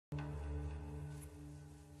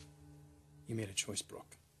You made a choice,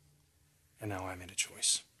 Brooke. And now I made a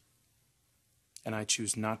choice. And I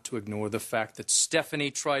choose not to ignore the fact that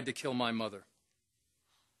Stephanie tried to kill my mother.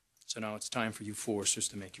 So now it's time for you Forresters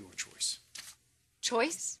to make your choice.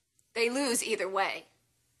 Choice? They lose either way.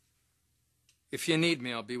 If you need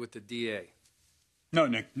me, I'll be with the DA. No,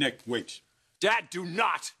 Nick, wait. Dad, do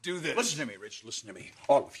not do this. Listen to me, Rich. Listen to me.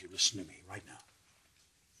 All of you, listen to me right now.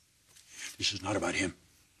 This is not about him.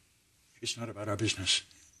 It's not about our business.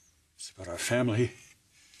 It's about our family.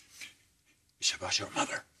 It's about your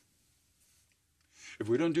mother. If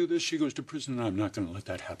we don't do this, she goes to prison, and I'm not going to let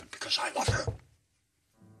that happen because I love her.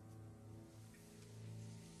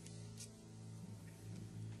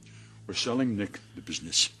 We're selling Nick the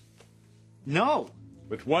business. No.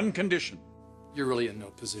 With one condition. You're really in no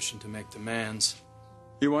position to make demands.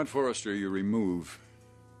 You want Forrester, you remove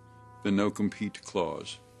the no-compete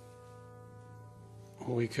clause.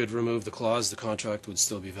 We could remove the clause. The contract would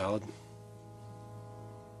still be valid.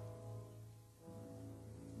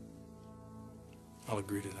 I'll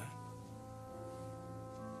agree to that.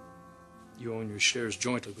 You own your shares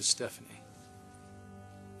jointly with Stephanie.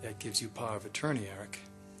 That gives you power of attorney, Eric.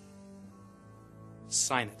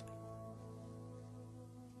 Sign it.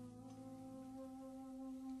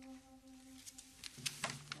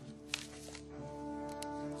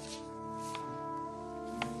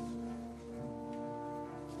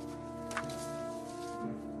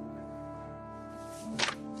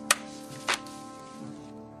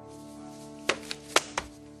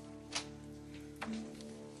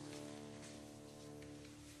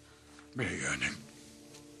 There you go, Nick. You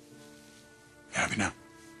happy now?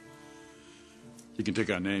 You can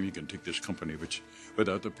take our name, you can take this company, but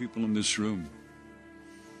without the people in this room,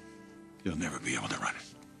 you'll never be able to run it.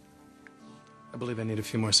 I believe I need a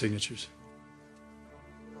few more signatures.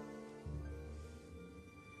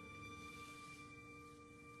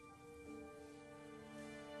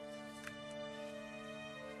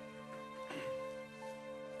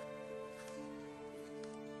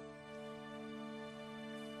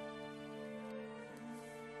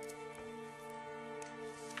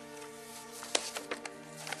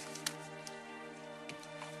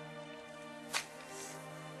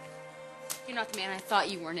 You're not the man I thought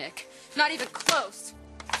you were, Nick. Not even close.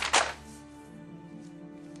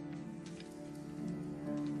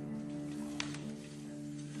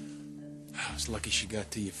 I was lucky she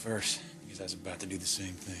got to you first, because I was about to do the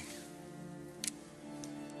same thing.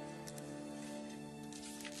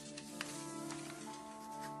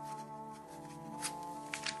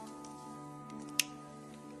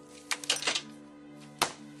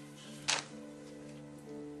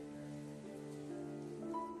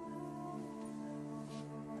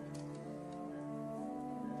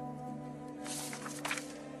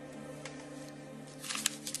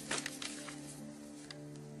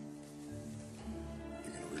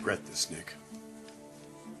 Regret this, Nick.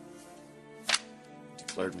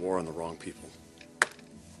 Declared war on the wrong people.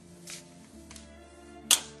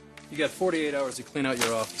 You got 48 hours to clean out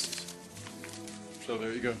your offices. So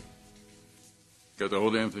there you go. Got the whole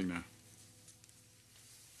damn thing now.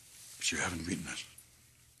 But you haven't beaten us.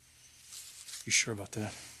 You sure about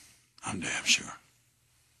that? I'm damn sure.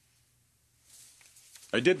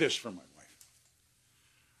 I did this for my wife.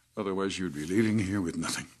 Otherwise, you'd be leaving here with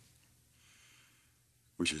nothing.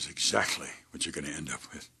 Which is exactly what you're going to end up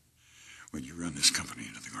with when you run this company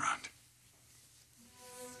into the ground.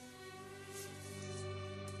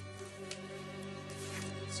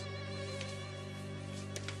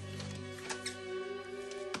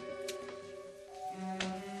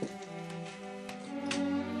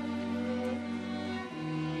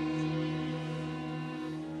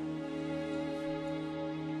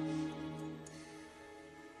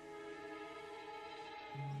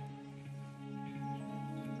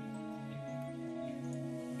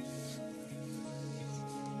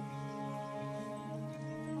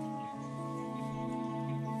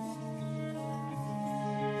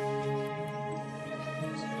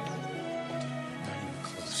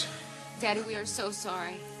 Daddy, we are so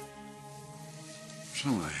sorry. So,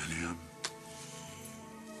 Annie,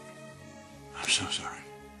 I'm so sorry.